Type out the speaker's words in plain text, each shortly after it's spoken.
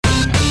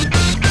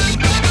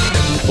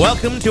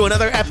Welcome to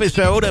another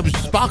episode of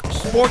Spach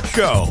Sports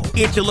Show.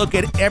 It's a look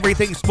at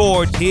everything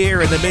sports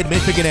here in the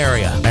mid-Michigan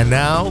area. And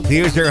now,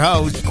 here's your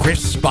host,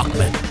 Chris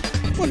Spachman.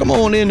 Welcome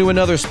on into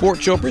another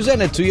sports show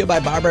presented to you by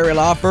Barberry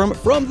Law Firm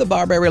from the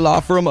Barberry Law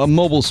Firm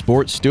Mobile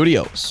Sports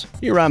Studios.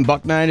 Here on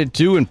Buck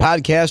 92 and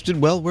podcasted,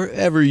 well,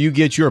 wherever you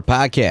get your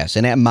podcasts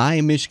and at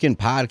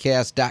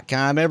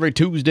mymichiganpodcast.com every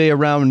Tuesday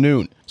around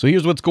noon. So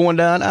here's what's going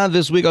on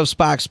this week of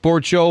Spach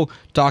Sports Show,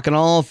 talking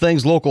all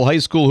things local high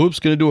school hoops.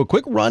 Going to do a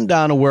quick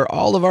rundown of where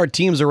all of our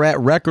teams are at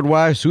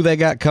record-wise, who they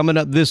got coming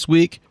up this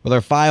week with our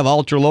 5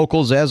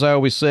 ultra-locals, as I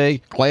always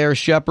say, Clare,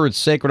 Shepherd,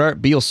 Sacred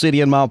Heart, Beal City,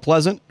 and Mount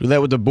Pleasant. Do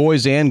that with the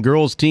boys and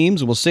girls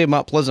teams, and we'll save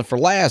Mount Pleasant for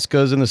last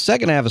because in the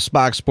second half of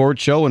Spach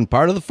Sports Show, and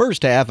part of the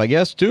first half, I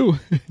guess, too,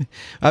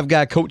 I've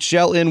got Coach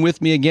Schell in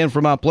with me again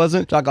from Mount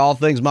Pleasant. Talk all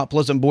things Mount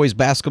Pleasant boys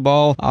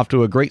basketball, off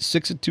to a great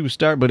 6-2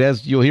 start, but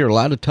as you'll hear, a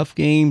lot of tough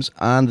games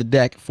on the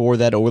deck for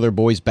that Oiler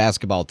boys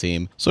basketball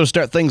team. So to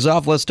start things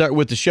off, let's start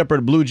with the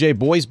Shepherd Blue Jay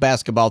boys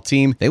basketball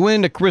team. They went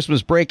into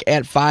Christmas break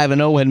at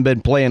 5-0, hadn't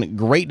been playing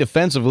great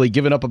defensively,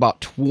 giving up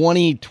about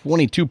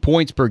 22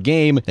 points per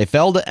game. They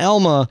fell to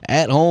Elma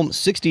at home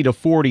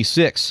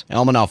 60-46.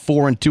 Elma now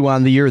 4-2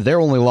 on the year. Their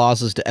only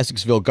losses to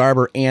Essexville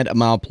Garber and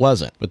Mount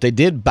Pleasant. But they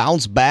did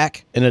bounce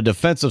back in a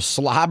defensive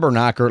slobber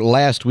knocker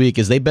last week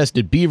as they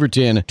bested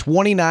Beaverton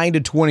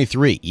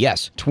 29-23.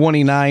 Yes,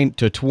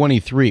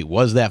 29-23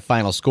 was that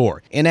final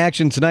score. In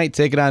action tonight,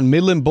 taking on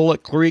Midland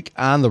Bullock Creek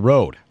on the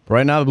road.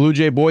 Right now, the Blue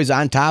Jay boys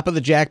on top of the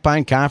Jack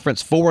Pine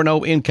Conference,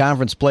 4-0 in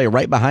conference play.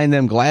 Right behind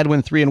them,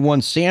 Gladwin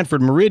 3-1,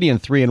 Sanford Meridian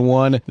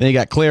 3-1. Then you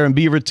got Clare and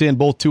Beaverton,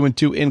 both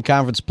 2-2 in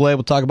conference play.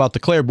 We'll talk about the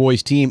Clare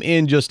boys team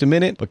in just a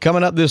minute. But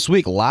coming up this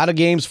week, a lot of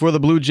games for the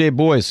Blue Jay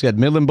boys. Got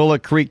Midland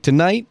Bullock Creek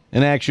tonight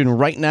in action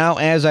right now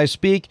as I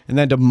speak. And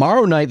then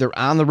tomorrow night, they're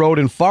on the road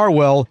in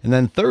Farwell. And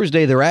then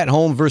Thursday, they're at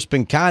home versus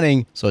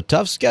Pinconning. So a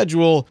tough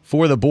schedule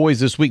for the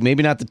boys this week.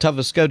 Maybe not the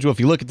toughest schedule if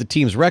you look at the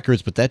team's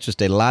records, but that's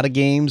just a lot of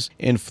games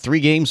in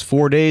 3 games,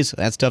 4 days.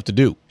 That's tough to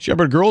do.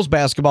 Shepherd girls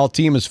basketball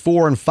team is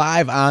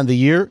 4-5 on the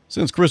year.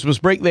 Since Christmas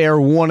break, they are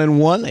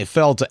 1-1. They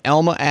fell to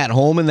Elma at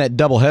home in that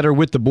doubleheader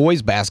with the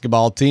boys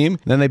basketball team.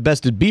 Then they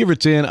bested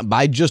Beaverton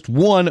by just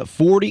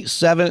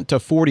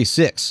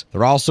 47-46.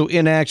 They're also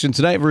in action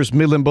tonight versus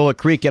Midland Bullock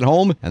Creek at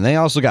home, and they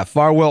also got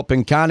Farwell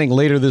Pinconning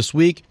later this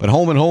week, but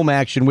home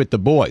action with the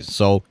boys.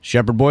 So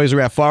Shepherd boys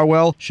are at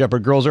Farwell,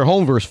 Shepherd girls are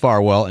home versus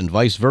Farwell, and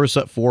vice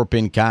versa for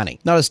Pinconning.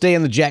 Now to stay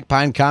in the Jack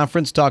Pine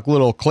Conference, talk a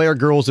little Clare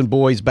girls and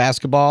boys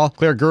basketball.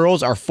 Clare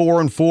girls are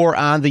 4-4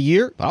 on the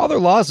year, but all their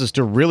losses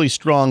to really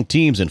strong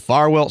teams in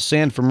Farwell,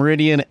 Sanford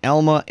Meridian,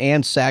 Elma,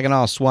 and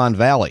Saginaw Swan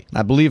Valley. And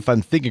I believe if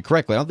I'm thinking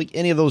correctly, I don't think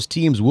any of those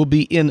teams will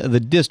be in the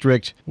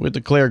district with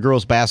the Clare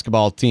girls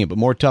basketball team, but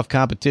more tough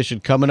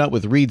competition coming up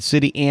with Reed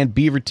City and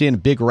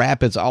Beaverton. Big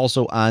Rapids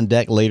also on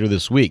deck later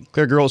this week.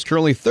 Clare girls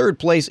currently 3rd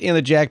place in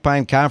the Jack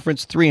Pine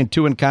Conference,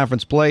 3-2 in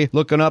conference play,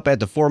 looking up at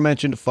the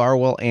aforementioned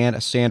Farwell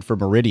and Sanford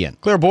Meridian.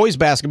 Clare boys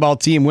basketball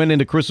team went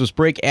into Christmas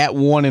break at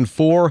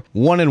 1-4,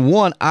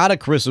 1-1 out of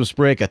Christmas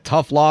break. A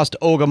tough loss to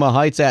Ogama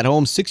Heights at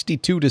home,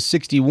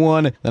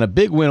 62-61. Then a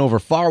big win over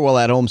Farwell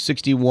at home,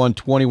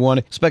 61-21.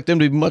 Expect them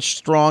to be much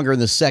stronger in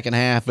the second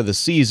half of the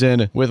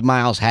season with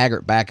Miles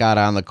Haggart back out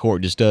on the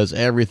court. Just does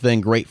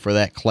everything great for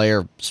that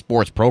Clare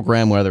sports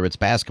program, whether it's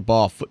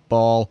basketball,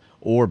 football,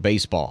 or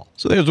baseball.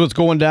 So there's what's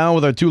going down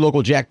with our 2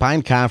 local Jack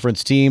Pine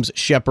Conference teams,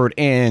 Shepherd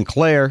and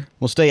Clare.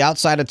 We'll stay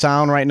outside of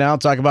town right now,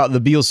 talk about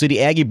the Beal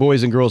City Aggie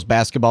boys and girls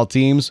basketball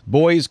teams.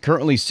 Boys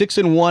currently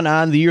 6-1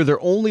 on the year.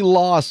 Their only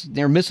loss,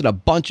 they're missing a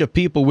bunch of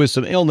people with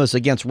some illness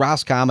against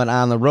Roscommon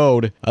on the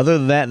road. Other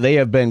than that, they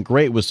have been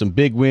great with some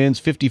big wins,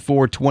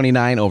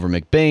 54-29 over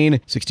McBain,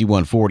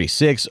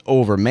 61-46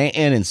 over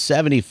Manton, and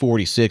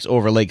 70-46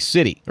 over Lake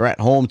City. They're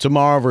at home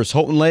tomorrow versus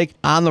Houghton Lake,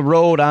 on the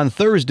road on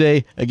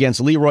Thursday against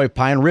Leroy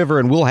Pine River,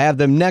 and we'll have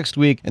them next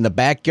week in the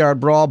Backyard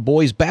Brawl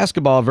boys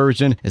basketball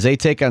version as they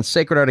take on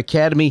Sacred Heart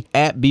Academy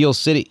at Beal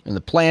City. And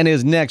the plan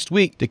is next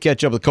week to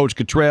catch up with Coach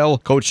Cottrell,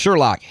 Coach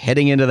Sherlock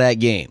heading into that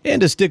game.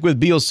 And to stick with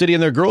Beal City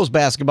and their girls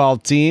basketball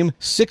team,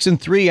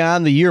 6-3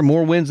 on the year,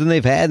 more wins than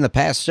they've had in the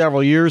past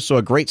several years, so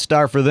a great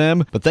start for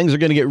them. But things are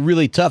going to get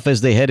really tough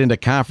as they head into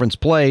conference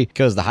play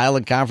because the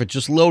Highland Conference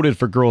just loaded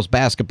for girls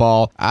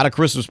basketball. Out of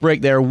Christmas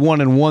break, they're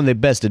 1-1. They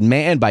bested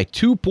Manton by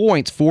 2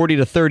 points,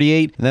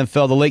 40-38, and then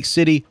fell to Lake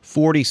City,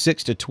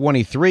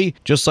 46-23.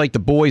 Just like the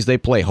boys, they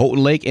play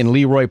Houghton Lake and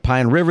Leroy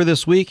Pine River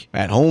this week.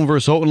 At home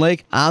versus Houghton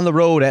Lake, on the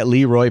road at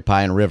Leroy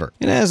Pine River.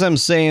 And as I'm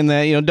saying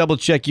that, double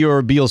check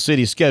your Beal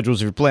City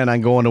schedules if you plan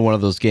on going to one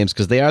of those games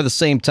because they are the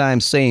same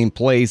time, same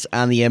place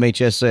on the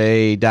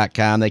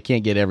MHSA.com. They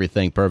can't get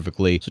everything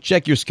perfectly. So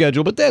check your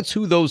schedule, but that's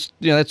who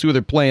that's who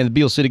they're playing. The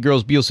Beal City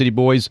girls, Beal City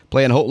boys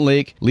playing Houghton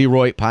Lake,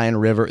 Leroy Pine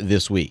River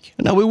this week.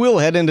 And now we will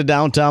head into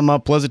downtown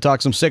Mount Pleasant,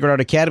 talk some Sacred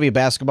Heart Academy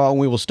basketball, and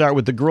we will start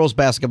with the girls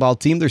basketball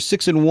team. They're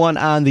 6-1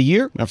 6-1 on the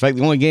year. Matter of fact,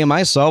 the only game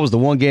I saw was the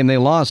one game they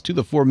lost to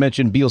the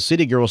aforementioned Beal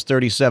City girls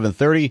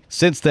 37-30.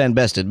 Since then,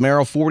 bested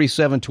Merrill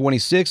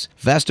 47-26,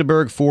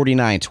 Vesterberg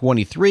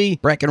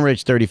 49-23,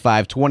 Breckenridge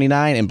 35-29,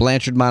 and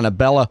Blanchard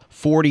Montebello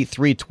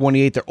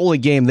 43-28. Their only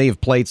game they've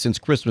played since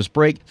Christmas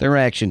break. They're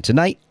in action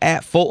tonight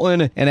at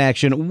Fulton and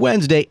action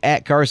Wednesday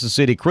at Carson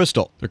City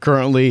Crystal. They're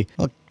currently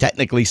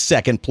technically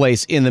second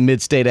place in the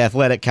Mid-State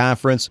Athletic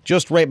Conference,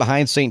 just right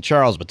behind St.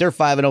 Charles, but they're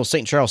 5-0,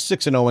 St. Charles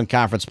 6-0 in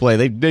conference play.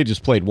 They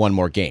just played one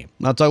more game.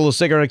 Now talk a little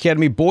Saginaw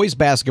Academy boys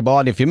basketball,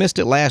 and if you missed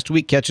it last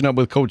week, catching up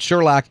with Coach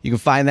Sherlock, you can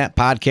find that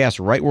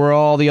podcast right where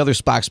all the other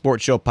Spach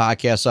Sports Show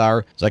podcasts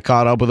are, as I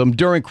caught up with them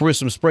during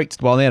Christmas break.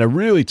 Well, they had a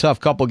really tough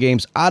couple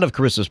games out of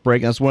Christmas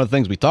break, and that's one of the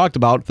things we talked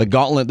about, the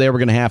gauntlet they were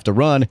going to have to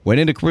run. Went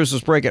into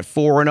Christmas break at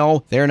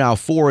 4-0. They're now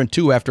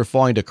 4-2 after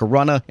falling to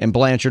Corunna and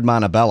Blanchard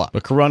Montebello.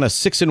 But Corunna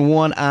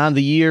 6-1 on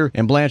the year,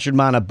 and Blanchard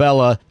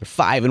Montebello, they're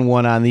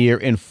 5-1 on the year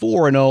and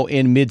 4-0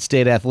 in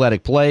Mid-State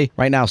Athletic play.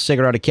 Right now,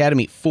 Saginaw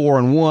Academy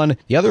 4-1.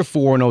 The other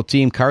 4-0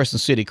 team, Carson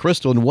City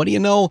Crystal. And what do you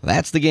know?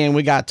 That's the game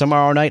we got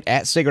tomorrow night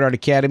at Saginaw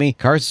Academy.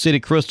 Carson City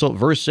Crystal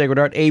versus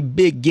Saginaw, a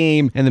big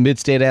game in the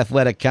Mid-State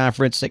Athletic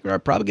Conference. Saginaw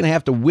probably going to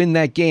have to win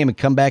that game and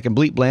come back and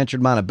beat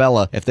Blanchard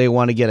Montebello if they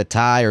want to get a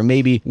tie or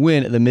maybe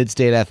win the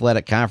Mid-State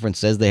Athletic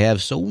Conference, as they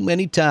have so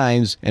many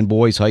times in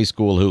boys high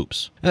school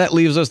hoops. And that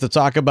leaves us to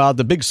talk about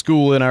the big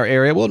school in our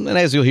area. Well, and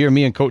as you'll hear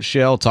me and Coach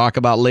Schell talk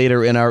about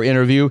later in our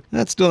interview,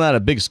 that's still not a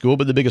big school,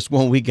 but the biggest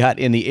one we got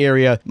in the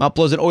area. Mount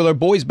Pleasant Oiler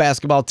boys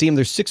basketball team,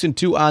 they're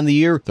 6-2 on the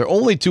year. Their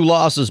only two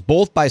losses,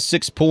 both by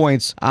 6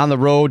 points on the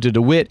road to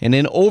DeWitt and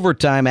in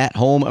overtime at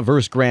home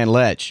versus Grand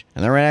Ledge.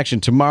 And they're in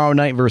action tomorrow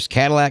night versus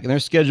Cadillac, and their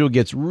schedule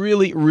gets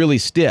really, really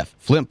stiff.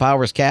 Flint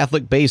Powers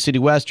Catholic, Bay City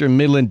Western,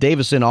 Midland,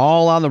 Davison,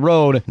 all on the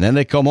road. And then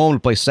they come home to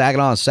play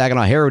Saginaw and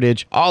Saginaw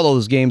Heritage. All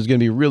those games are going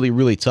to be really,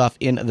 really tough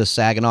in the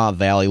Saginaw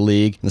Valley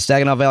League. And the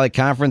Saginaw Valley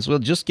Conference, well,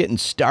 just getting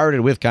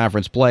started with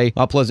conference play.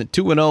 Mount Pleasant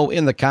 2-0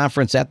 in the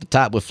conference at the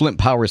top with Flint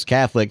Powers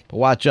Catholic. But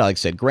watch out, like I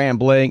said, Grand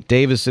Blanc,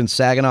 Davison,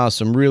 Saginaw,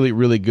 some really,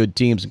 really good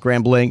teams.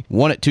 Grand Blanc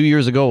won it 2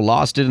 years ago,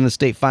 lost it in the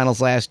state finals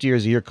last year,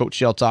 as you hear Coach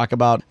Schell talk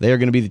about. They're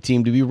going to be the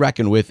team to be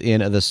reckoned with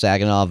in the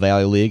Saginaw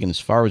Valley League. And as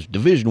far as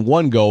Division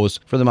I goes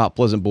for the Mount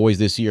Pleasant boys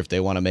this year, if they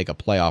want to make a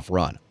playoff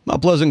run.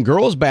 Mount Pleasant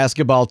girls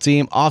basketball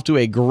team off to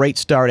a great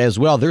start as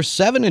well. They're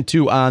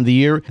 7-2 on the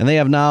year, and they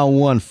have now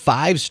won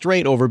 5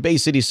 straight over Bay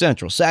City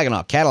Central,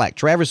 Saginaw, Cadillac,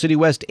 Traverse City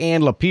West,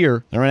 and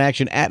Lapeer. They're in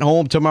action at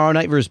home tomorrow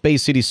night versus Bay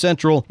City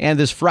Central, and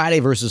this Friday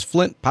versus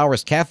Flint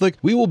Powers Catholic.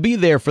 We will be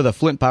there for the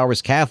Flint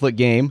Powers Catholic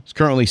game. It's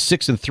currently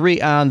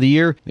 6-3 on the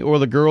year. The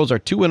Oiler girls are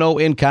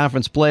 2-0 in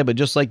conference play, but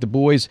just like the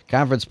boys,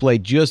 conference play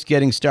just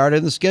getting started.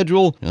 In the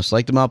schedule, just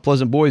like the Mount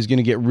Pleasant boys, is going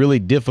to get really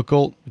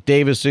difficult.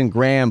 Davison,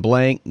 Grand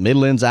Blanc,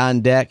 Midlands on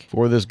deck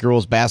for this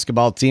girls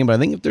basketball team. But I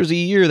think if there's a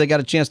year they got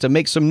a chance to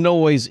make some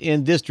noise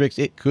in districts,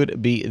 it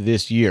could be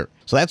this year.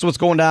 So that's what's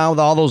going down with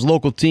all those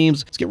local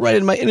teams. Let's get right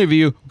into my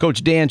interview with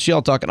Coach Dan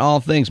Schell, talking all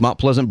things Mount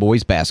Pleasant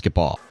boys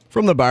basketball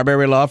from the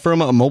Barberry Law Firm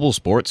Mobile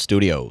Sports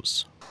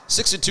Studios.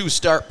 6-2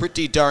 start,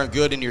 pretty darn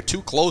good, and your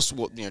two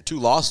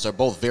losses are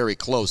both very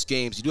close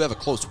games. You do have a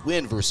close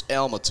win versus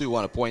Elma, too.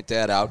 Want to point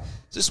that out.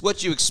 Is this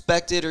what you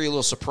expected, or are you a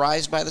little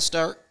surprised by the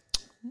start?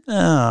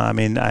 I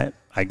mean,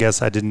 I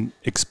guess I didn't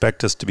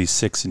expect us to be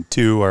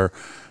 6-2 or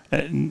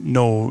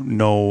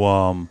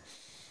no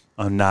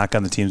a knock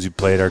on the teams we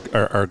played.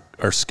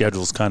 Our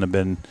schedule's kind of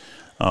been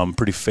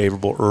pretty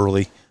favorable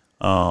early.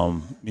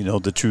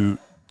 The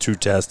true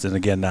test, and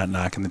again, not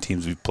knocking the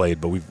teams we've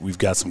played, but we've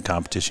got some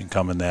competition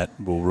coming that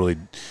will really,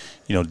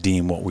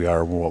 deem what we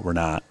are and what we're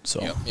not.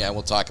 So yeah,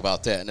 we'll talk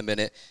about that in a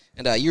minute.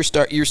 And your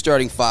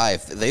starting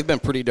 5, they've been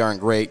pretty darn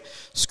great.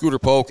 Scooter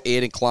Polk,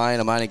 Aiden Klein,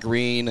 Amani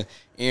Green,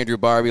 Andrew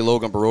Barbie,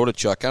 Logan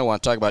Barodachuk. I kind of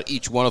want to talk about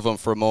each one of them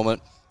for a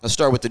moment. Let's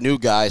start with the new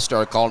guy.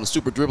 Started calling the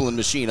super dribbling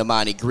machine,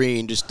 Amani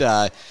Green. Just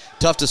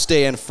tough to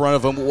stay in front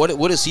of him.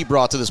 What has he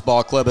brought to this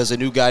ball club as a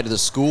new guy to the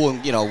school?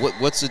 And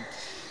what's it?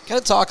 Kind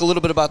of talk a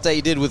little bit about that.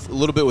 You did a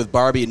little bit with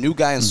Barbie, a new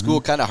guy in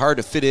school, kind of hard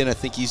to fit in. I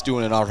think he's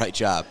doing an all right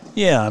job.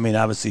 Yeah, I mean,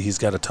 obviously he's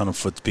got a ton of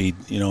foot speed.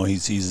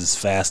 He's as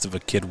fast of a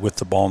kid with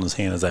the ball in his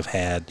hand as I've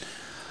had.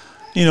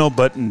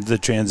 But the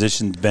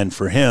transition's been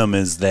for him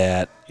is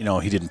that,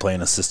 he didn't play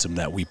in a system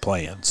that we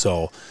play in.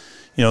 So,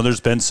 there's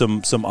been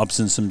some ups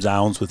and some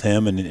downs with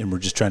him, and we're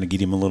just trying to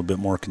get him a little bit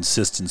more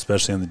consistent,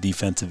 especially on the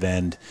defensive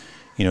end,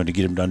 to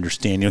get him to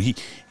understand.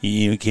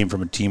 He came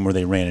from a team where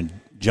they ran and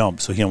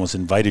jumped, so he almost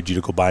invited you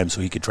to go by him so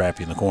he could trap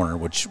you in the corner,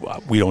 which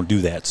we don't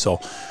do that.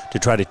 So to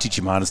try to teach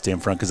him how to stay in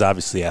front, because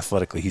obviously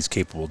athletically he's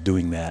capable of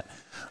doing that.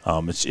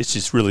 It's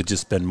just really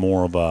just been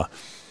more of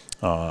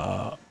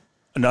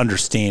an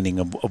understanding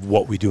of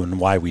what we do and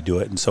why we do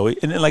it. And so,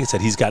 and like I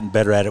said, he's gotten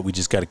better at it. We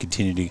just got to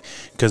continue to,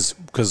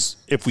 because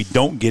if we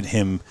don't get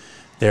him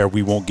there,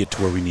 we won't get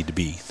to where we need to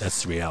be.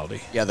 That's the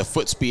reality. Yeah, the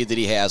foot speed that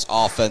he has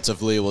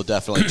offensively will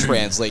definitely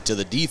translate to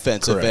the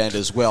defensive Correct. end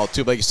as well,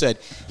 too. But like you said,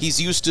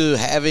 he's used to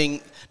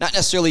having not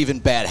necessarily even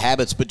bad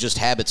habits, but just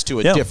habits to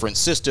a different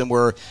system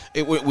where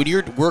when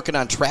you're working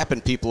on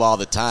trapping people all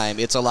the time,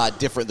 it's a lot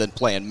different than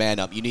playing man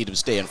up. You need to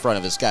stay in front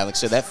of this guy. Like I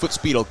said, that foot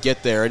speed will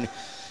get there, and,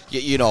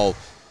 you know,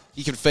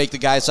 he can fake the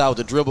guys out with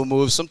the dribble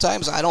moves.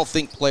 Sometimes I don't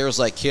think players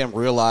like him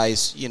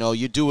realize, you know,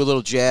 you do a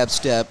little jab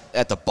step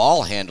at the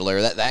ball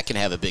handler, that can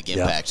have a big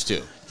impact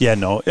too. Yeah,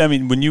 no. I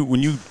mean, when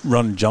you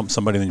run and jump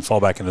somebody and then you fall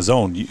back in the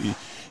zone,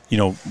 you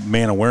know,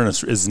 man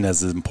awareness isn't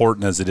as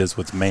important as it is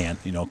with man,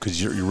 you know,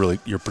 because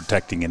you're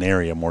protecting an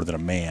area more than a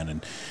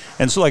man.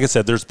 And so, like I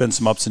said, there's been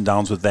some ups and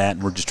downs with that,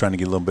 and we're just trying to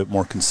get a little bit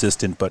more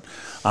consistent. But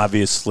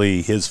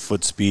obviously, his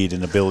foot speed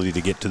and ability to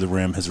get to the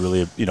rim has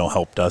really, you know,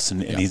 helped us,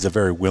 and he's a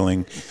very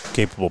willing,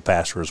 capable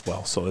passer as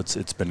well. So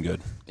it's been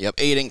good. Yep,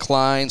 Aiden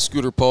Klein,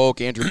 Scooter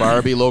Polk, Andrew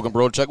Barbie, Logan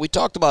Brodechuk. We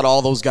talked about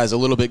all those guys a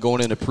little bit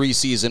going into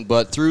preseason,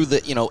 but through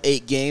the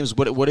 8 games,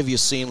 what have you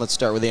seen? Let's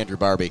start with Andrew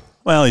Barbie.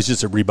 Well, he's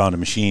just a rebounding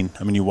machine.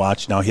 I mean, you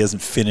watch now; he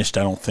hasn't finished.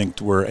 I don't think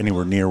we're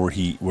anywhere near where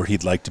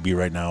he'd like to be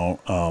right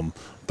now.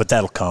 But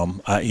that'll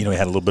come. He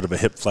had a little bit of a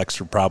hip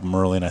flexor problem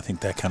early, and I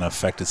think that kind of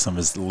affected some of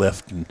his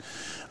lift. And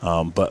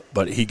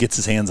but he gets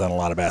his hands on a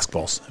lot of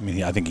basketballs. I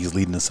mean, I think he's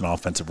leading us in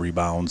offensive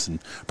rebounds and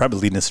probably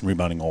leading us in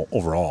rebounding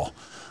overall.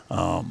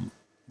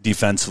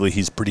 Defensively,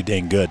 he's pretty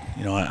dang good.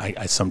 You know,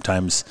 I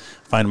sometimes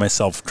find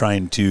myself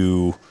trying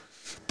to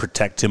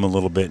protect him a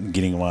little bit and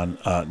getting him on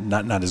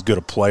not as good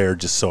a player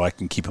just so I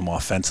can keep him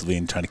offensively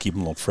and trying to keep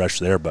him a little fresh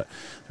there. But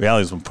the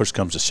reality is when push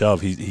comes to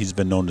shove, he's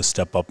been known to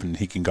step up and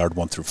he can guard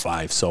 1 through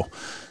 5. So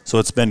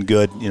it's been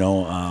good. You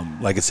know,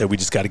 like I said, we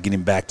just got to get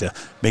him back to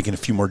making a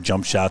few more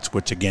jump shots,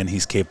 which again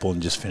he's capable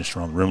and just finished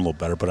around the rim a little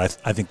better. But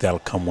I think that'll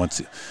come once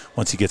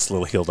he gets a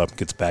little healed up and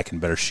gets back in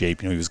better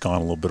shape. You know, he was gone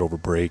a little bit over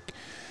break,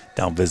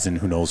 down visiting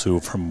who knows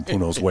who from who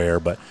knows where,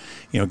 but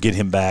you know, get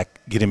him back,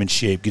 get him in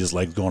shape, get his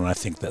legs going, and I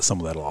think that some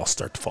of that will all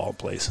start to fall in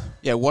place.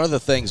 Yeah, one of the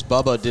things,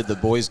 Bubba did the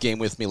boys game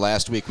with me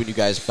last week when you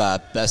guys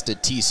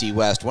bested TC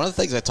West. One of the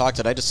things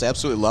I just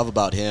absolutely love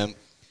about him,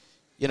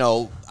 you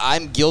know,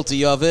 I'm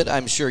guilty of it.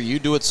 I'm sure you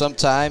do it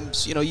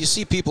sometimes. You know, you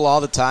see people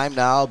all the time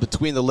now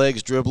between the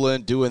legs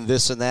dribbling, doing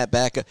this and that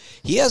back.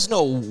 He has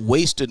no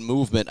wasted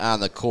movement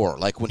on the court.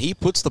 Like when he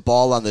puts the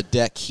ball on the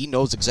deck, he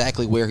knows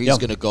exactly where he's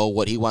going to go,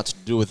 what he wants to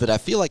do with it. I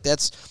feel like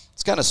it's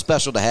kind of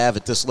special to have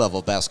at this level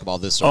of basketball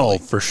this early. Oh,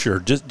 for sure.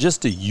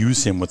 Just to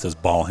use him with his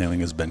ball handling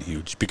has been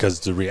huge because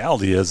the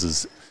reality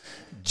is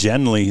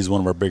generally he's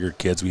one of our bigger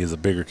kids. We have a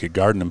bigger kid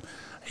guarding him.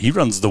 He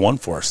runs the one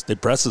for us. They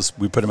press us.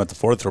 We put him at the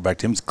 4, throw back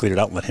to him, clear it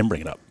out, and let him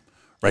bring it up.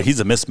 Right? He's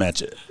a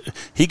mismatch.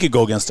 He could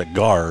go against a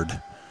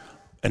guard,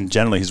 and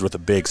generally he's with a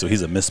big, so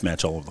he's a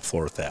mismatch all over the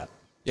floor with that.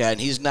 Yeah,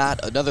 and he's not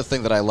 – another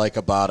thing that I like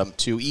about him,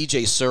 too,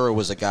 E.J. Sura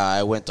was a guy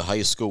I went to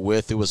high school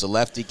with who was a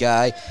lefty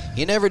guy.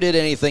 He never did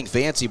anything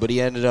fancy, but he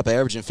ended up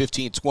averaging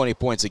 15, 20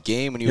 points a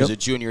game when he was a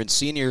junior and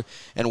senior.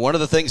 And one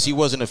of the things, he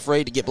wasn't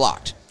afraid to get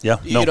blocked. Yeah,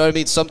 You know what I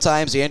mean?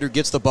 Sometimes Andrew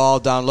gets the ball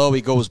down low,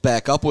 he goes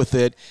back up with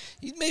it.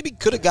 He maybe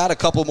could have got a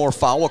couple more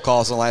foul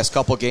calls in the last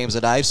couple of games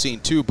that I've seen,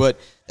 too, but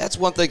 – that's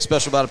one thing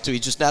special about him, too.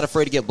 He's just not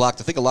afraid to get blocked.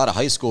 I think a lot of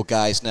high school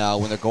guys now,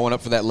 when they're going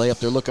up for that layup,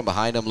 they're looking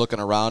behind him, looking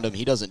around him.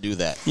 He doesn't do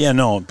that. Yeah,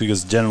 no,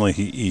 because generally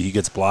he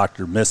gets blocked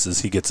or misses,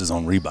 he gets his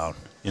own rebound.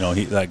 You know,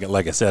 he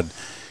like I said,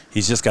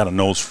 he's just got a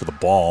nose for the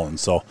ball. And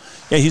so,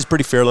 yeah, he's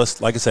pretty fearless.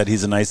 Like I said,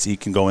 he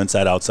can go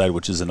inside, outside,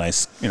 which is a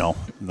nice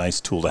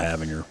tool to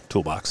have in your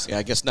toolbox. Yeah,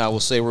 I guess now we'll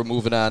say we're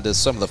moving on to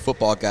some of the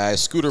football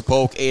guys. Scooter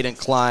Polk, Aiden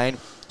Klein.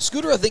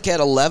 Scooter, I think,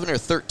 had 11 or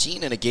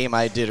 13 in a game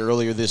I did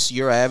earlier this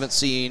year. I haven't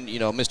seen,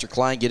 Mr.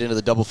 Klein get into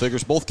the double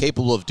figures. Both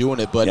capable of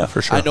doing it, but yeah,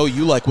 for sure. I know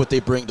you like what they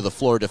bring to the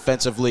floor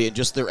defensively, and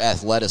just their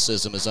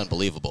athleticism is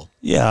unbelievable.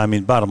 Yeah, I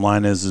mean, bottom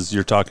line is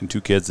you're talking 2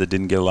 kids that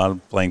didn't get a lot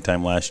of playing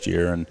time last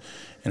year and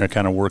are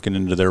kind of working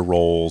into their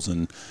roles,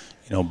 and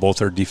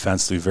both are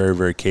defensively very,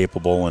 very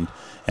capable, and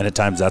at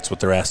times that's what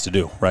they're asked to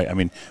do, right? I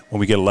mean, when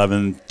we get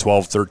 11,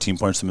 12, 13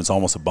 points from them, it's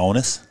almost a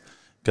bonus,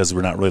 because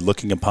we're not really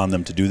looking upon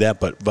them to do that,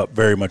 but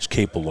very much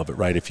capable of it,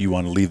 right? If you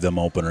want to leave them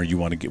open or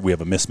we have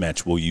a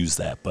mismatch, we'll use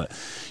that. But,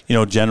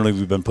 generally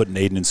we've been putting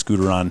Aiden and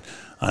Scooter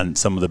on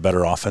some of the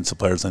better offensive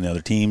players on the other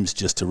teams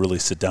just to really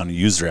sit down and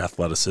use their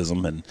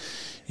athleticism. And,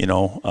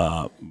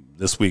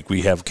 this week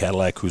we have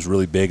Cadillac, who's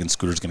really big, and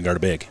Scooter's going to guard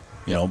a big.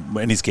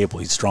 And he's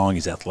capable. He's strong.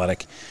 He's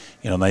athletic.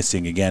 Nice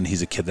thing, again,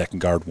 he's a kid that can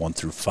guard 1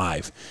 through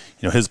 5.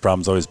 His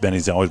problem's always been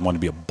he's always wanted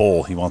to be a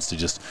bull. He wants to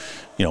just,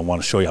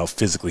 want to show you how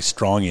physically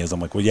strong he is. I'm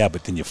like, well, yeah,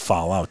 but then you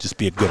foul out. Just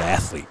be a good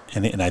athlete.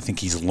 And I think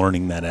he's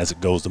learning that as it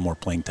goes, the more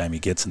playing time he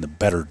gets and the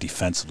better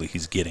defensively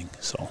he's getting.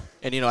 So.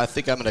 And, I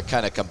think I'm going to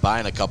kind of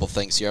combine a couple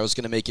things here. I was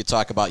going to make you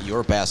talk about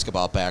your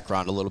basketball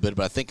background a little bit,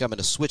 but I think I'm going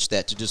to switch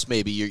that to just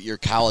maybe your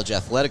college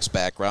athletics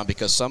background,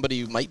 because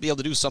somebody who might be able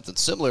to do something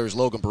similar is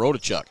Logan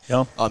Brodechuk.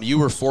 Yeah. You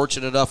were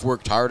fortunate enough,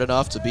 worked hard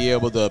enough to be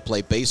able to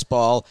play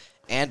baseball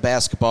and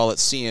basketball at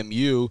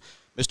CMU.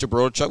 Mr.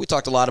 Brodechuk, we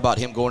talked a lot about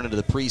him going into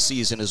the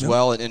preseason as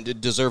well, and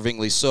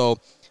deservingly so.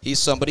 he's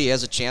somebody who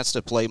has a chance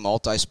to play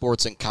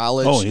multi-sports in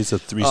college. Oh, he's a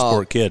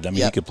three-sport kid. I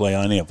mean, he could play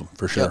on any of them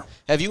for sure. Yep.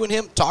 Have you and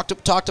him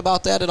talked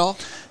about that at all?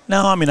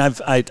 No, I mean,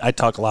 I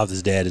talk a lot with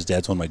his dad. His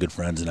dad's one of my good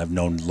friends, and I've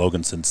known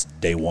Logan since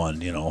day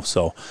one,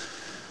 so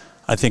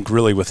I think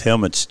really with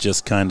him it's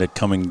just kind of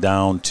coming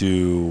down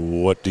to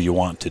what do you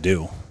want to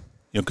do?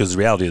 Because the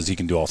reality is he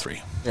can do all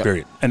three,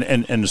 period. And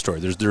the story.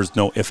 There's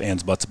no ifs,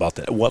 ands, buts about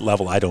that. At what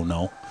level, I don't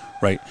know,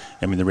 right?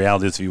 I mean, the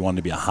reality is if he wanted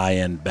to be a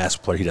high-end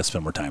basketball player, he'd have to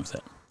spend more time with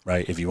it,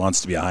 right? If he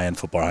wants to be a high-end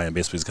football, high-end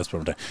baseball, he's got to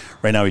spend more time.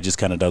 Right now he just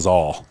kind of does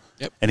all,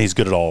 and he's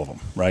good at all of them,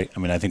 right? I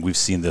mean, I think we've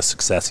seen the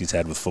success he's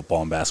had with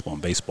football and basketball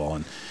and baseball.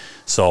 And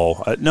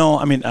so, no,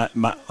 I mean,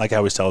 like I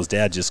always tell his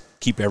dad, just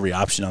keep every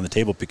option on the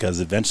table because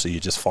eventually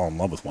you just fall in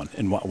love with one.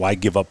 And why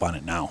give up on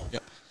it now?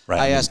 Yep. Right.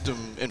 I asked him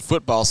in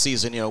football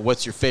season,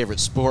 what's your favorite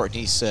sport? And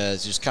he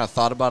says, just kind of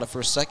thought about it for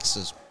a second. He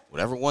says,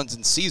 whatever one's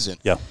in season.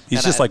 Yeah,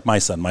 he's just like my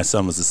son. My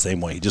son was the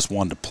same way. He just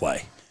wanted to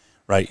play,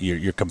 right?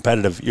 You're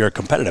competitive. You're a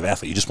competitive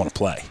athlete. You just want to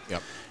play.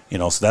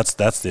 Yep. So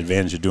that's the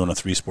advantage of doing a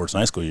 3 sports in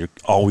high school. You're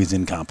always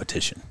in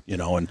competition,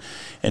 and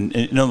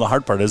the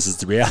hard part is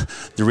the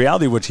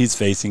reality which he's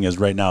facing is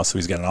right now. So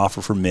he's got an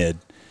offer for mid,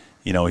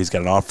 he's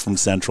got an offer from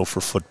Central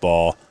for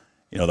football.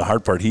 The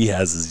hard part he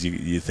has is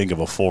you think of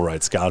a full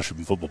ride scholarship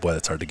in football, boy,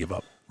 that's hard to give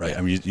up, right?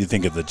 I mean, you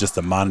think of just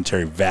the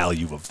monetary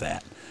value of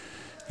that,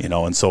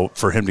 and so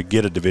for him to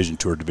get a Division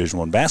II or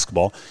Division I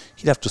basketball,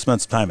 he'd have to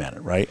spend some time at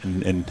it, right?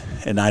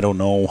 And I don't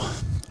know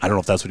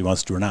if that's what he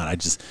wants to do or not.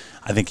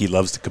 I think he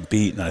loves to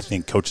compete, and I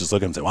think coaches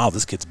look at him and say, wow,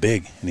 this kid's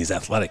big, and he's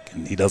athletic,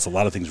 and he does a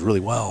lot of things really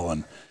well,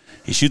 and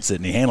he shoots it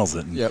and he handles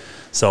it.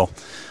 So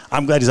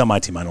I'm glad he's on my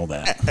team. I know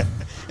that.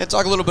 And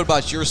talk a little bit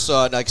about your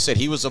son. Like I said,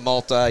 he was a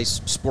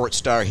multi-sport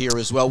star here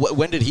as well.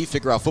 When did he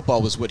figure out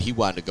football was what he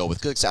wanted to go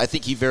with? Because I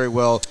think he very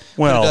well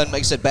could have done,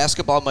 like I said,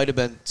 basketball might have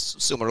been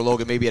similar to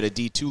Logan, maybe at a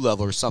D2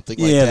 level or something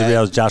like that. Yeah, the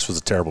reality is Josh was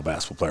a terrible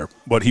basketball player.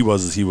 What he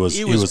was he was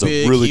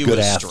big, a really good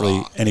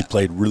athlete, and he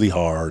played really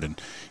hard,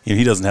 and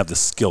he doesn't have the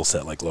skill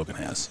set like Logan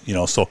has.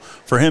 So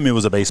for him, it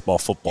was a baseball,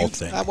 football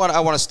thing. I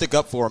want to stick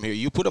up for him here.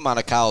 You put him on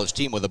a college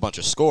team with a bunch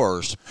of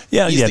scorers.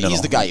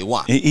 He's the guy you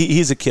want.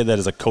 He's a kid that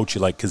is a coach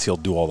you like because he'll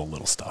do all the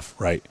little stuff,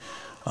 right?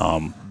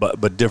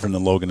 But different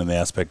than Logan in the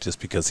aspect just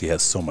because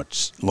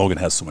Logan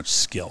has so much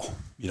skill.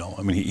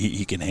 I mean,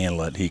 he can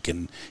handle it. He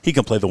can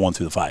play the 1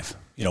 through the 5.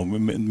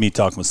 Me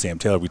talking with Sam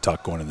Taylor, we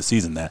talked going into the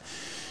season that,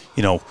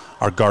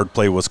 our guard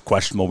play was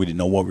questionable. We didn't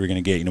know what we were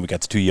going to get. We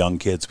got the 2 young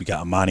kids. We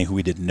got Amani, who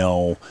we didn't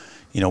know.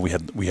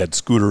 We had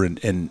Scooter and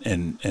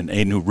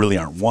Aiden, who really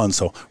aren't one.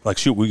 So we're like,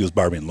 shoot, we use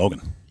Barbie and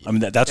Logan. I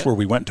mean, that's where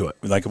we went to it.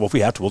 We're like, well, if we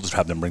have to, we'll just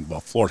have them bring the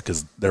ball forward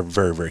because they're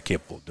very, very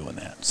capable of doing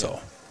that. So.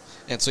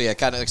 And so,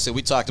 kind of like I said,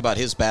 we talked about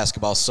his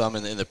basketball some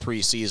in the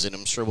preseason.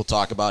 I'm sure we'll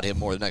talk about him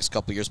more the next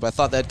couple of years. But I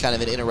thought that kind of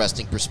an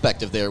interesting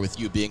perspective there with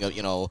you being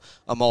a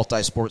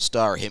multi-sport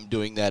star, him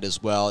doing that as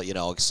well. Like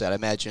I said, I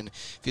imagine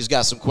if he's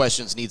got some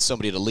questions, needs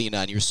somebody to lean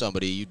on, you're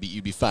somebody,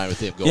 you'd be fine with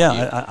him going.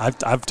 Yeah,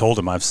 I've told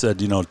him, I've said,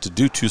 to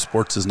do 2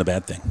 sports isn't a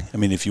bad thing. I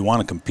mean, if you want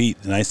to compete,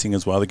 the nice thing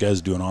is while the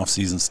guys doing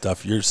off-season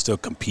stuff, you're still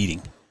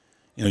competing.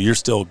 You're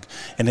still,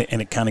 and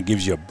it kind of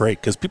gives you a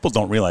break because people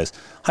don't realize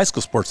high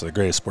school sports are the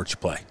greatest sports you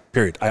play,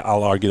 period.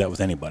 I'll argue that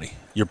with anybody.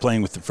 You're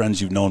playing with the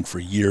friends you've known for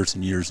years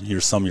and years and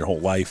years, some your whole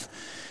life.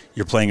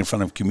 You're playing in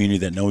front of a community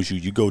that knows you.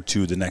 You go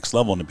to the next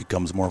level and it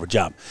becomes more of a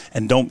job.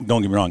 And don't get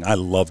me wrong, I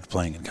loved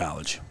playing in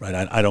college,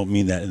 right? I don't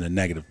mean that in a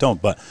negative tone,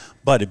 but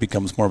it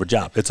becomes more of a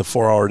job. It's a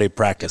 4-hour-a-day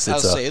practice.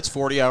 It's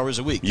 40 hours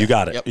a week. You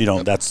got it.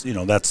 Yep. That's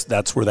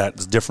where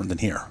that's different than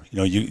here.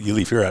 You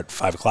leave here at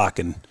 5 o'clock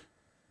and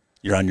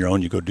you're on your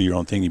own. You go do your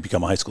own thing. You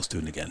become a high school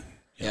student again.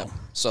 Yeah.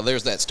 So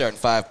there's that starting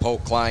 5: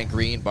 Polk, Klein,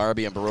 Green,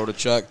 Barbie, and Baroda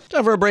Chuck.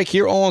 Time for a break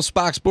here on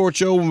Spach Sports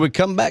Show. When we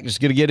come back, just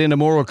going to get into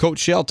more with Coach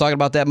Schell talking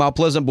about that Mount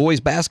Pleasant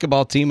boys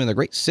basketball team and the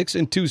great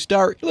 6-2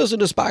 start. You listen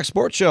to Spach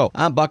Sports Show.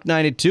 I'm Buck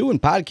 92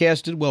 and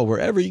podcasted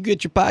wherever you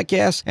get your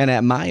podcasts and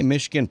at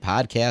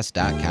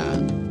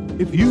mymichiganpodcast.com.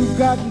 If you've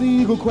got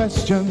legal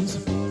questions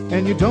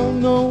and you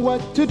don't know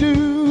what to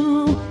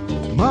do,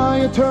 my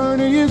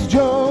attorney is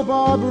Joe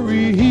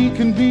Barbary. He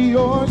can be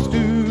yours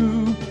too.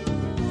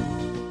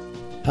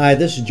 Hi,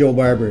 this is Joe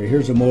Barbary.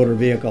 Here's a motor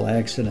vehicle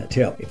accident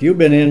tip. If you've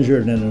been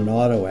injured in an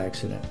auto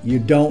accident, you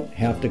don't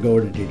have to go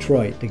to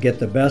Detroit to get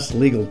the best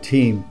legal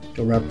team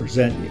to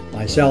represent you.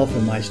 Myself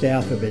and my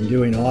staff have been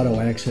doing auto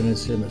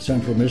accidents in the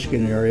central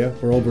Michigan area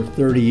for over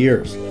 30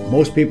 years.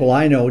 Most people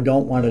I know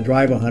don't want to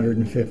drive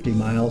 150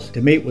 miles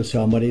to meet with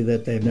somebody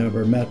that they've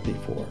never met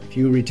before. If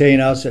you retain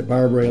us at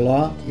Barbary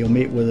Law, you'll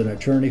meet with an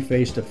attorney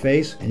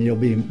face-to-face, and you'll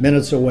be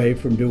minutes away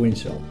from doing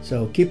so.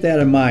 So keep that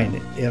in mind.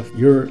 If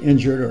you're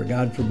injured or,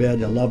 God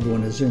forbid, a loved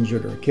one is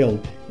injured or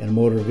killed in a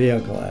motor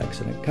vehicle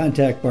accident,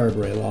 contact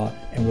Barbary Law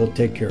and we'll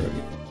take care of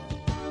you.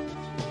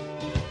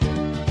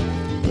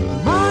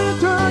 My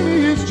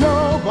attorney is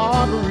Joe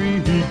Barbary.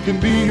 He can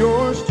be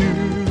yours too.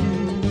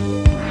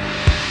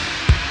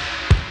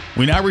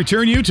 We now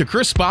return you to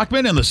Chris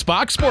Spachman and the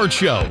Spach Sports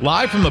Show,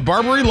 live from the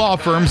Barbary Law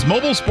Firm's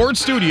mobile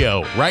sports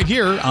studio, right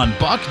here on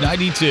Buck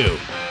 92.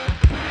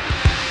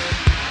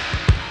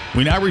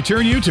 We now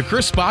return you to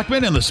Chris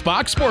Spachman and the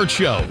Spach Sports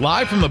Show,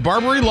 live from the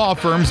Barbary Law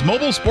Firm's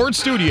mobile sports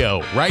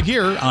studio, right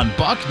here on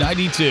Buck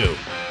 92.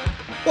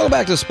 Welcome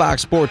back to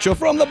Spach Sports Show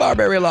from the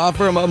Barbary Law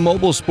Firm of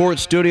Mobile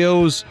Sports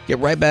Studios. Get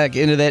right back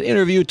into that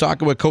interview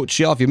talking with Coach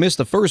Schell. If you missed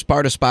the first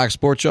part of Spach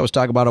Sports Show, I was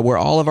talking about where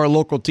all of our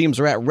local teams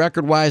are at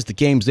record-wise, the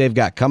games they've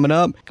got coming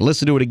up. You can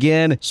listen to it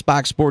again.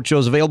 Spach Sports Show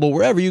is available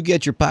wherever you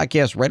get your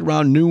podcast right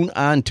around noon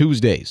on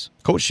Tuesdays.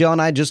 Coach Schell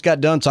and I just got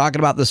done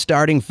talking about the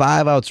starting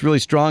five, how it's really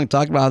strong,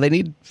 talking about how they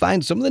need to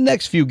find some of the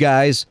next few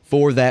guys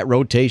for that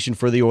rotation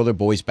for the Oiler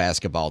boys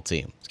basketball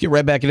team. Let's get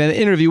right back into an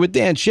interview with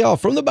Dan Schell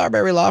from the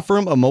Barbary Law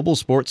Firm of Mobile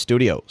Sports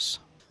Studios.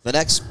 The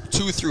next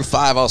 2 through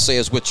 5, I'll say,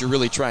 is what you're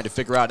really trying to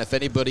figure out. And if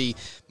anybody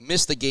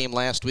missed the game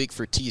last week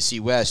for TC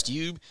West,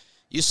 you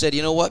said,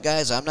 you know what,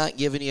 guys, I'm not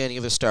giving you any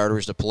of the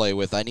starters to play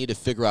with. I need to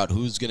figure out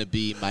who's going to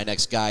be my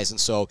next guys. And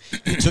so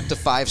you took the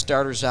 5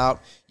 starters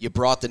out. You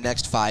brought the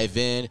next 5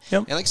 in.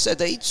 Yep. And like I said,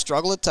 they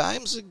struggled at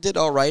times, did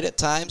all right at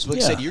times. But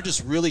like I said, you're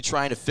just really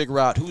trying to figure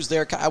out who's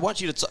there. I want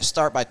you to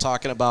start by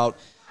talking about,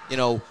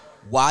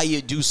 why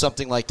you do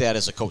something like that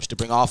as a coach, to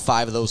bring all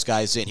 5 of those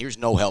guys in. Here's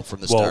no help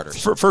from the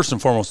starters. First and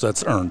foremost,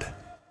 that's earned.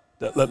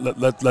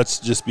 Let's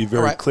just be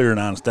very clear and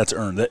honest. That's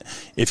earned. That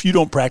if you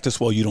don't practice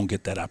well, you don't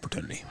get that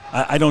opportunity.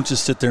 I don't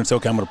just sit there and say,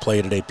 okay, I'm going to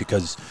play today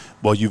because,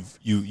 well, you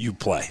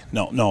play.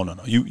 No.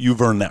 You've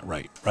earned that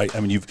right? I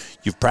mean,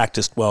 you've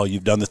practiced well.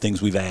 You've done the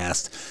things we've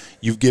asked.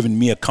 You've given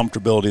me a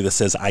comfortability that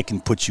says I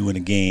can put you in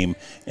a game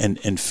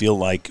and feel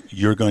like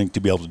you're going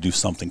to be able to do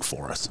something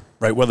for us,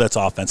 right? Whether that's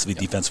offensively,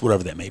 defense,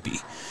 whatever that may be.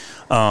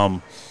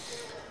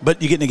 But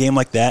you get in a game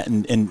like that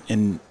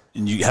and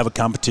you have a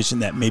competition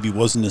that maybe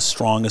wasn't as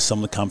strong as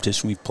some of the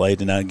competition we've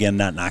played, and again,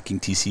 not knocking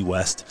TC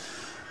West,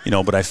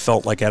 but I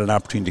felt like I had an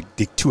opportunity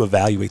to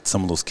evaluate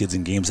some of those kids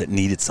in games that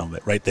needed some of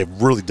it, right? They've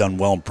really done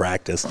well in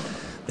practice.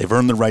 They've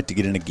earned the right to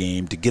get in a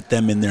game, to get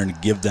them in there and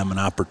give them an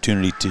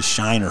opportunity to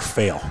shine or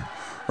fail,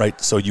 right?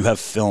 So you have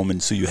film,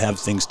 and so you have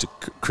things to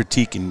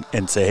critique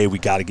and say, hey, we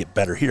got to get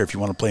better here. If you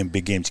want to play in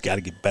big games, you got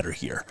to get better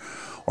here.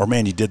 Or,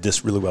 man, you did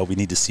this really well. We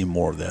need to see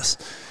more of this.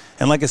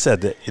 And like I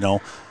said,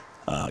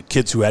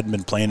 kids who hadn't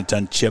been playing a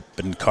ton, Chip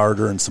and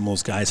Carter and some of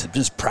those guys, had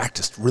just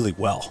practiced really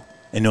well.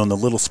 And in the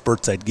little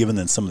spurts I'd given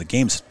them some of the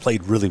games,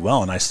 played really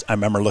well. And I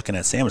remember looking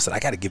at Sam and said, I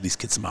got to give these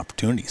kids some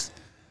opportunities.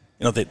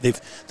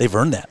 They've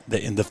earned that.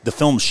 And the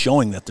film's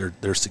showing that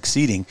they're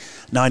succeeding.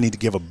 Now I need to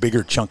give a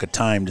bigger chunk of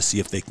time to see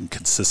if they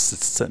can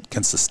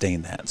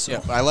sustain that. So.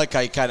 Yeah, I like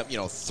how you kind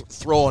of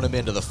throwing them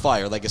into the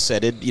fire. Like I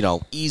said,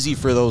 easy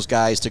for those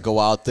guys to go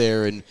out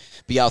there and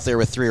be out there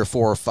with 3 or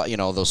 4 or 5,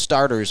 those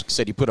starters. Like I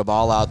said, you put them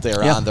all out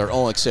there on their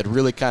own. Like I said,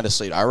 really kind of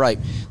say, all right.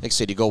 Like I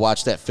said, you go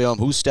watch that film.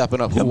 Who's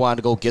stepping up? Who wanted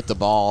to go get the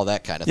ball?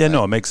 That kind of thing. Yeah,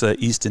 no, it makes a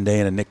Easton Day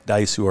and a Nick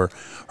Dice who are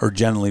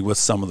generally with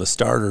some of the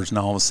starters.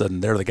 Now all of a sudden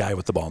they're the guy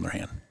with the ball in their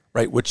hand.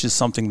 Right, which is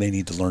something they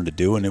need to learn to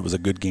do, and it was a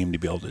good game to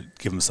be able to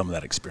give them some of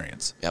that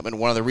experience. Yeah, and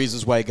one of the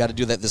reasons why you got to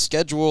do that, the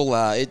schedule,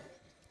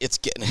 it's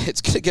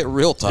going to get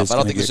real tough. I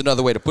don't think there's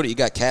another way to put it. You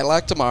got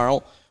Cadillac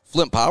tomorrow,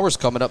 Flint Powers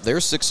coming up. They're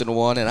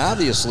 6-1, and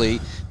obviously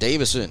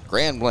Davison,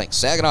 Grand Blanc,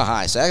 Saginaw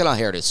High, Saginaw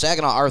Heritage,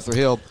 Saginaw Arthur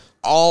Hill,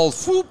 all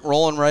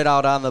rolling right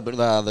out on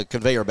the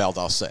conveyor belt,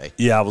 I'll say.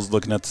 Yeah, I was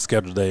looking at the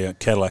schedule today.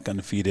 Cadillac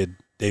undefeated.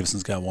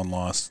 Davison's got 1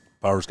 loss.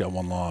 Powers got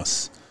 1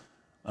 loss.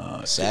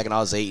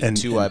 Saginaw's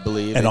 8-2, I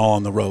believe. And all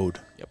on the road,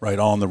 right?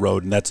 All on the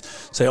road. And that's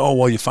say, oh,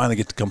 well, you finally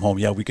get to come home.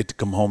 Yeah, we get to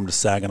come home to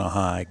Saginaw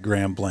High,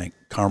 Grand Blanc,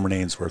 Carmen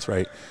Ainsworth,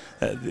 right?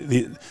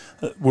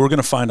 We're going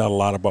to find out a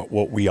lot about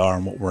what we are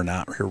and what we're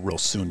not here real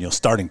soon.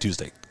 Starting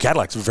Tuesday.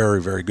 Cadillac's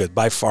very, very good.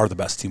 By far the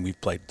best team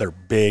we've played. They're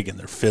big and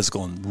they're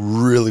physical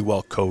and really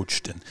well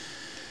coached. And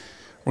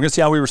we're going to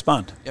see how we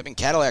respond. Yeah,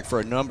 Cadillac for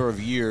a number of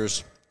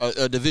years,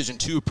 a Division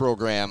II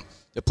program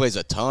that plays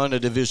a ton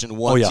of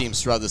Division I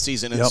teams throughout the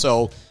season. And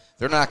so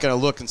they're not going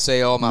to look and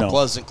say, oh, Mount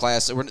Pleasant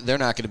class. They're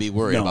not going to be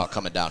worried about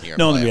coming down here.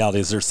 No, the reality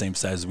is they're the same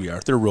size as we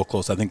are. They're real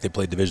close. I think they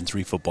play Division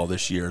III football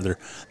this year.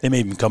 They may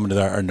even come into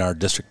our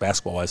district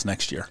basketball-wise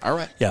next year. All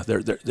right. Yeah,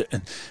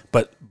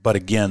 but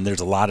again,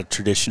 there's a lot of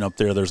tradition up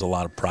there. There's a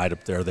lot of pride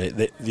up there.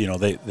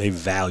 They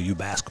value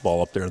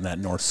basketball up there in that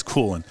North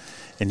School,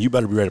 and you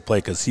better be ready to play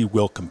because he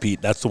will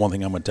compete. That's the one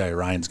thing I'm going to tell you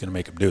Ryan's going to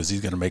make him do is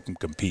he's going to make him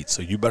compete.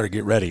 So you better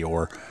get ready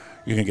or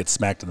you're going to get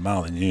smacked in the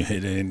mouth, and you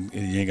ain't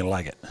going to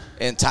like it.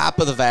 And top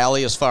of the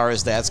valley, as far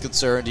as that's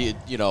concerned, do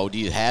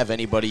you have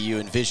anybody you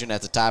envision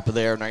at the top of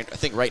there? And I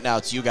think right now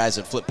it's you guys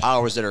and Flip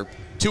Powers that are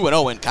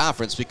 2-0 in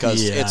conference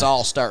because it's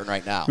all starting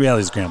right now.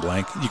 Reality is Grand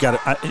Blanc. You got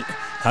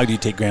how do you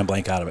take Grand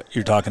Blanc out of it?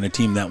 You're talking a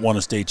team that won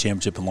a state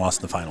championship and lost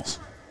in the finals,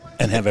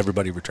 and have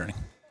everybody returning.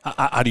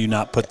 How do you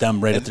not put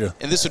them right at there?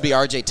 And this would be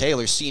R.J.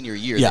 Taylor's senior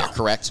year there,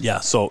 correct? Yeah,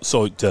 so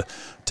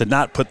to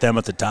not put them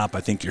at the top,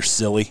 I think you're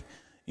silly.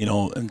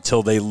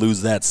 Until they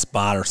lose that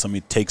spot or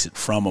somebody takes it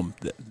from them,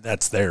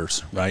 that's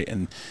theirs, right?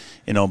 And,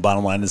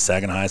 bottom line is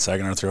Saginaw High,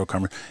 Saginaw Arthur Hill,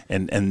 Carmen,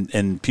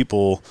 and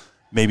people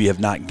maybe have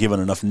not given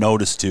enough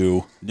notice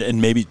to,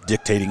 and maybe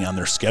dictating on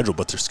their schedule,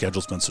 but their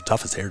schedule's been so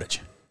tough as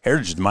Heritage.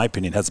 Heritage, in my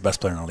opinion, has the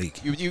best player in the league.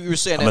 You were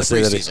saying that in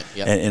preseason.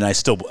 Yep. And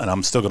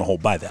I'm still going to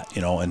hold by that,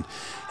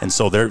 and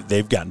so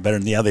they've gotten better.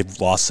 And they've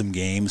lost some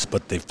games,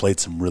 but they've played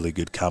some really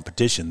good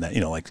competition that,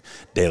 like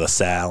De La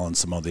Salle and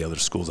some of the other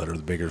schools that are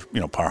the bigger,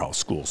 powerhouse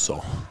schools.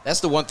 So that's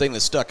the one thing that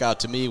stuck out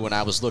to me when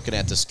I was looking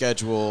at the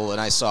schedule and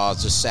I saw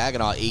just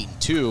Saginaw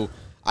 8-2.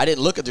 I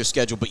didn't look at their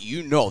schedule, but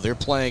they're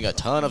playing a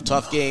ton of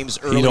tough games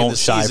early in the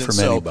season. You don't shy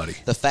from anybody.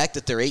 The fact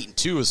that they're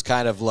 8-2 is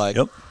kind of like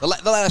the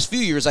last few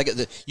years.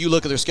 You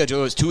look at their schedule;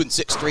 it was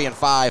 2-6, 3-5,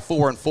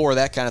 4-4,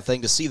 that kind of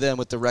thing. To see them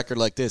with the record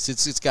like this,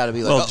 it's got to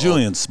be like. Well,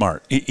 Julian's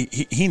smart.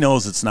 He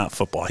knows it's not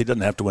football. He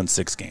doesn't have to win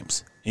 6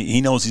 games.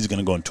 He knows he's going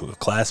to go into a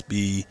Class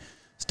B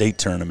state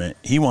tournament.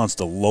 He wants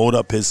to load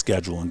up his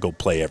schedule and go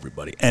play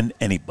everybody and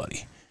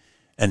anybody.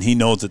 And he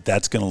knows that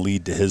that's going to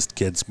lead to his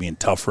kids being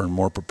tougher and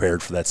more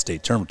prepared for that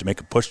state tournament to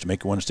make a push to make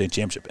it win a state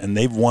championship. And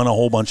they've won a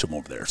whole bunch of them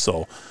over there.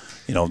 So,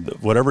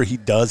 whatever he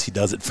does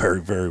it very,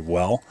 very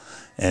well.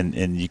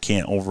 And you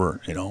can't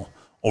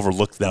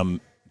overlook them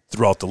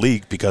throughout the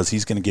league because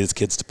he's going to get his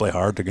kids to play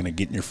hard. They're going to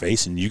get in your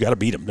face, and you got to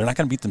beat them. They're not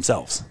going to beat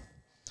themselves.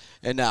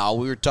 And now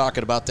we were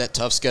talking about that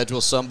tough schedule.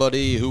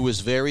 Somebody who was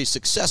very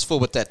successful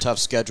with that tough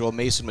schedule,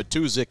 Mason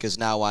Matuzik, is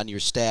now on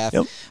your staff.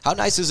 Yep. How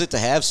nice is it to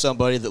have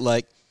somebody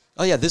that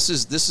oh yeah,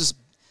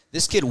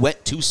 this kid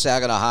went to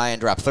Saginaw High and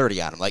dropped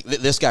 30 on him. Like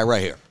this guy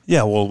right here.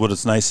 Yeah, well, what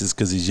is nice is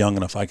because he's young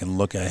enough, I can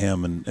look at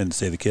him and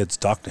say, the kids,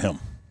 talk to him.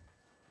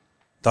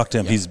 Talk to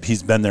him. Yeah.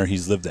 He's been there.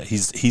 He's lived that.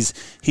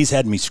 He's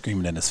had me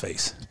screaming in his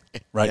face,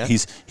 right? Yeah.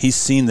 He's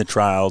seen the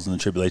trials and the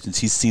tribulations.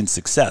 He's seen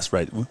success,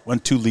 right? We won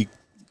two league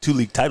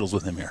titles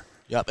with him here.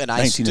 Yep, and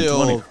 19 and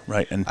 20,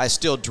 right? And I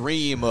still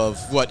dream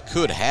of what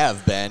could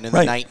have been in the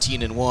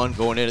 19-1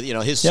 going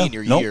into his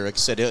senior year. Like I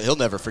said, he'll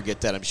never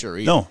forget that, I'm sure.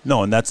 Either.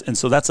 No, and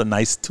so that's a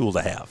nice tool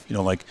to have.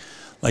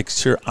 Like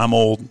sure, I'm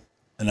old,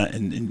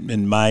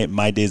 and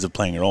my days of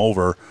playing are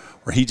over.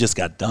 Where he just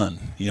got done.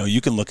 You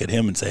can look at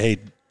him and say, hey,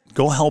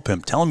 go help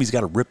him. Tell him he's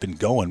got to rip and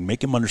go, and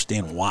make him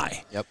understand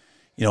why. Yep.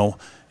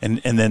 And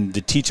then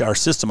to teach our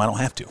system, I don't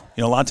have to.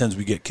 A lot of times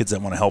we get kids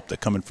that want to help that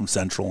come in from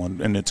Central,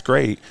 and it's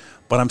great.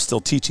 But I'm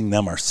still teaching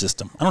them our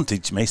system. I don't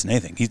teach Mason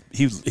anything.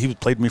 He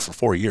played with me for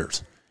 4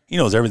 years. He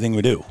knows everything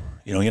we do.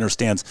 He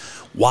understands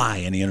why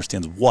and he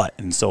understands what.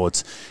 And so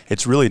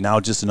it's really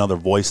now just another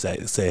voice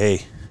that say,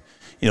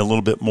 hey, a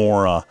little bit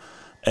more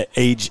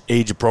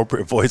age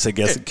appropriate voice, I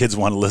guess, that kids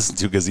want to listen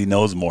to because he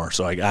knows more.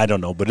 So I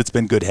don't know, but it's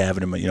been good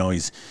having him.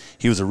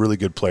 He was a really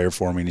good player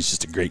for me, and he's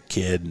just a great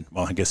kid.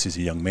 Well, I guess he's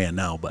a young man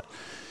now, but.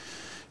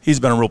 He's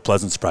been a real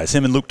pleasant surprise.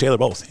 Him and Luke Taylor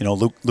both.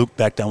 Luke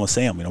back down with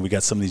Sam. We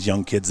got some of these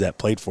young kids that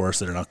played for us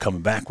that are now coming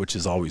back, which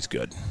is always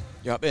good.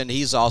 Yep, and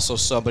he's also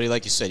somebody,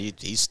 like you said,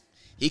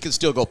 he can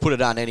still go put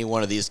it on any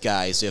one of these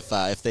guys if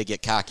they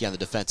get cocky on the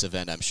defensive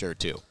end, I'm sure,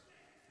 too.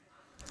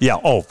 Yeah,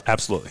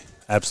 absolutely.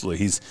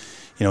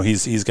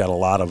 He's got a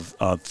lot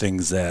of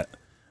things that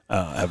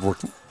have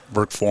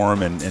worked for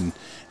him,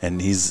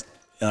 and he's,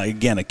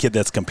 again, a kid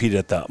that's competed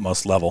at the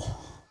utmost level.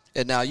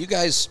 And now you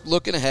guys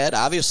looking ahead,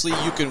 obviously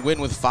you can win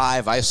with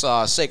 5. I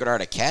saw a Sacred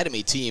Heart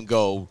Academy team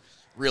go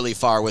really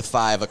far with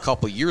 5 a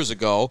couple years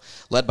ago,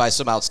 led by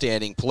some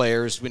outstanding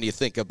players when you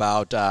think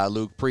about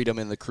Luke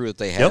Predum and the crew that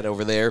they had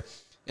over there.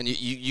 And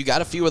you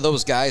got a few of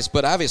those guys,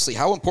 but obviously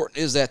how important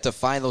is that to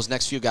find those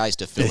next few guys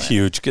to fill in?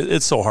 Huge.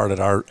 It's so hard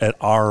at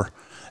our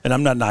and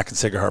I'm not knocking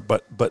Sacred Heart,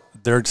 but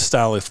their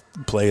style of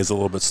play is a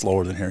little bit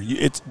slower than here.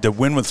 It's to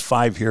win with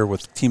 5 here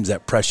with teams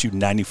that press you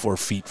 94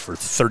 feet for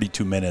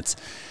 32 minutes.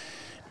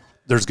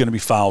 There's going to be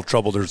foul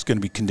trouble. There's going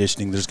to be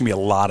conditioning. There's going to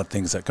be a lot of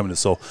things that come into.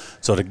 So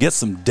to get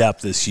some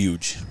depth is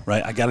huge,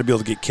 right? I got to be able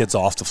to get kids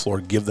off the floor,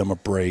 give them a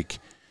break,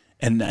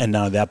 and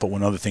not that. But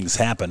when other things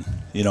happen,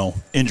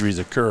 injuries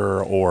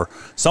occur or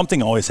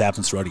something always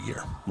happens throughout a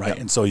year, right? Yep.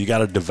 And so you got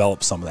to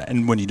develop some of that.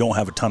 And when you don't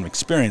have a ton of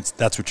experience,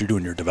 that's what you're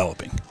doing. You're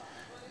developing.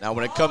 Now,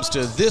 when it comes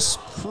to this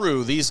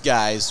crew, these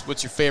guys,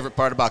 what's your favorite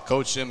part about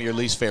coaching them? Your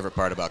least favorite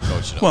part about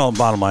coaching them? Well,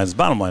 bottom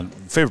line,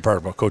 favorite part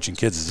about coaching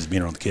kids is just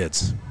being around the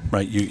kids.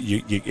 Right,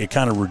 it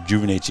kind of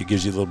rejuvenates you,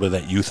 gives you a little bit of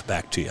that youth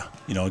back to you.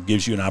 It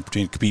gives you an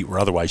opportunity to compete where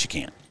otherwise you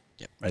can't.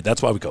 Yep. Right,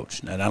 that's why we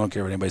coach. And I don't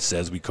care what anybody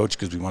says. We coach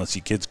because we want to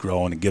see kids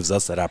grow, and it gives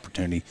us that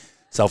opportunity,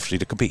 selfishly,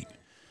 to compete.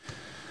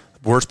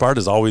 The worst part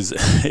is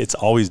it's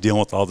always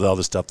dealing with all the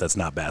other stuff that's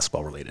not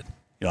basketball related.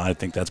 I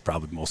think that's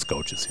probably most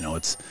coaches.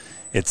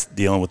 It's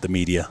dealing with the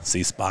media.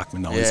 See,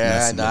 Spachman always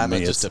messing with me.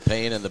 I'm just a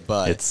pain in the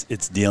butt.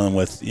 It's dealing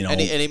with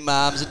any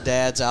moms and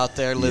dads out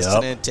there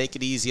listening. Yep. Take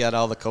it easy on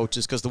all the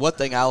coaches, because the one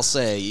thing I'll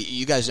say,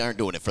 you guys aren't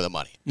doing it for the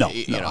money. No.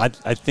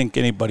 I think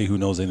anybody who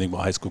knows anything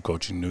about high school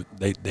coaching,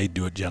 they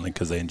do it generally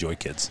because they enjoy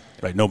kids.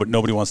 Right?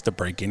 Nobody wants to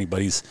break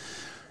anybody's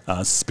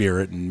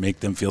spirit and make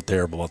them feel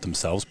terrible about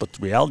themselves. But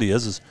the reality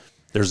is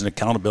there's an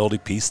accountability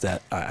piece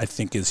that I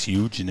think is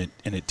huge, and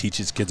it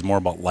teaches kids more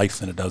about life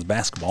than it does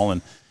basketball,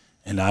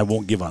 and I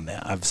won't give on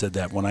that. I've said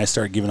that when I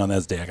start giving on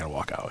that day, I got to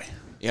walk out.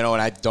 And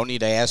I don't need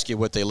to ask you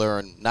what they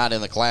learn, not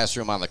in the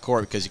classroom, on the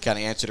court, because you kind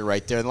of answered it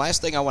right there. And the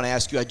last thing I want to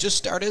ask you, I just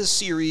started a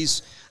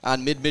series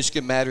on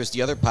Mid-Michigan Matters,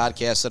 the other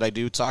podcast that I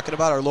do, talking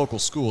about our local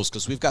schools,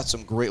 because we've got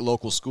some great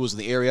local schools in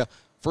the area.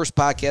 First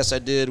podcast I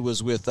did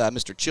was with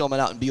Mr. Chillman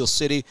out in Beal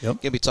City. Going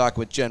to be talking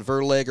with Jen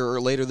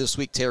Verlager later this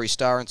week, Terry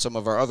Starr, and some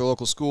of our other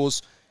local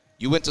schools.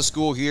 You went to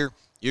school here.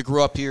 You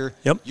grew up here.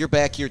 You're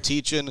back here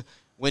teaching.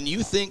 When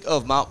you think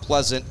of Mount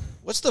Pleasant,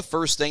 what's the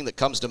first thing that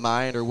comes to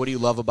mind, or what do you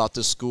love about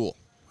this school?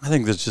 I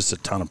think there's just a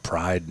ton of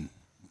pride and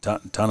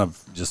ton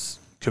of just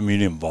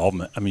community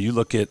involvement. I mean, you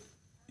look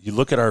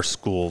at our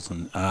schools,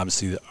 and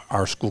obviously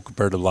our school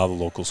compared to a lot of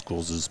the local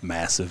schools is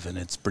massive, and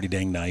it's pretty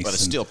dang nice. But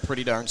it's still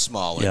pretty darn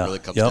small when it really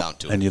comes down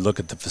to it. And you look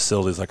at the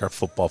facilities, like our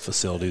football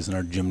facilities and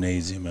our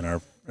gymnasium and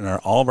our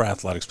all of our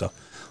athletic stuff.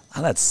 A lot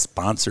of that's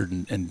sponsored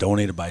and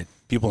donated by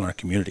people in our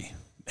community,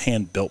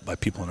 hand-built by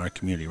people in our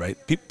community, right?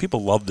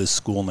 People love this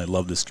school, and they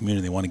love this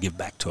community. They want to give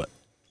back to it.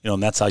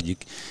 And that's how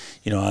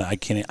I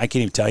can't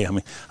even tell you. I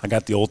mean, I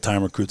got the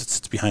old-time recruit that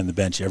sits behind the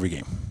bench every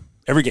game.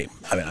 Every game.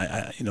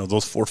 I mean,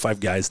 those 4 or 5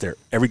 guys there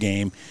every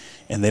game,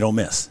 and they don't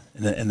miss.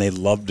 And they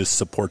love to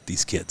support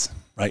these kids,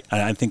 right?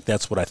 I think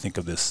that's what I think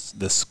of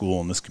this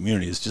school and this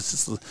community.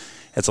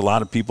 It's a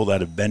lot of people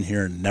that have been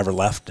here and never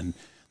left, and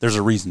there's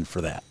a reason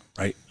for that,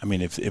 right? I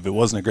mean, if it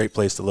wasn't a great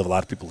place to live, a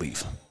lot of people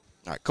leave.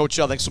 All right, Coach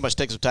Schell, thanks so much for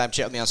taking some time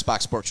chatting with me on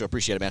Spach Sports Show.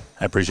 Appreciate it, man.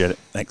 I appreciate it.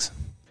 Thanks.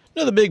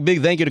 Another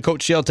big thank you to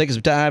Coach Schell taking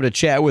some time to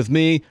chat with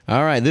me.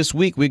 All right, this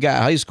week we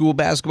got high school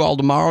basketball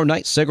tomorrow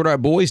night. Sacred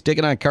Heart boys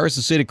taking on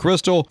Carson City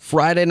Crystal.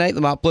 Friday night,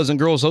 the Mount Pleasant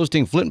girls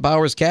hosting Flint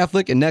Powers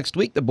Catholic. And next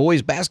week, the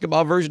boys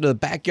basketball version of the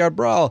Backyard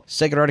Brawl,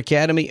 Sacred Heart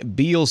Academy,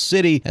 Beal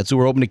City. That's who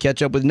we're hoping to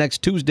catch up with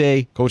next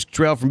Tuesday. Coach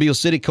Trail from Beal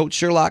City, Coach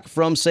Sherlock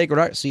from Sacred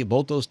Heart. See if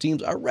both those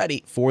teams are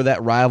ready for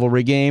that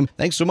rivalry game.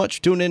 Thanks so much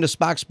for tuning in to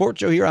Spach Sports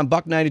Show here on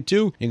Buck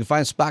 92. You can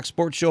find Spach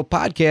Sports Show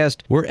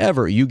podcast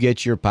wherever you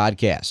get your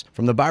podcasts.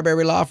 From the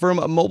Barberry Law Firm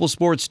Mobile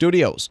Sports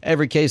Studios.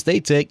 Every case they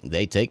take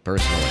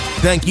personally.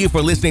 Thank you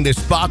for listening to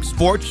Spach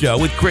Sports Show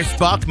with Chris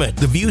Bachman.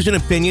 The views and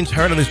opinions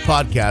heard on this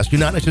podcast do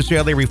not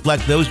necessarily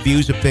reflect those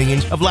views,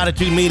 opinions of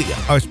Latitude Media,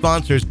 our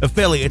sponsors,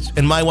 affiliates,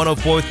 and My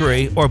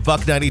 104.3 or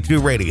Buck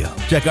 92 Radio.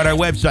 Check out our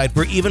website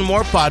for even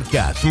more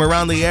podcasts from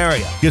around the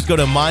area. Just go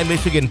to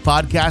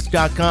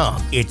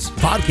mymichiganpodcast.com. It's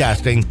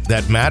podcasting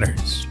that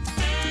matters.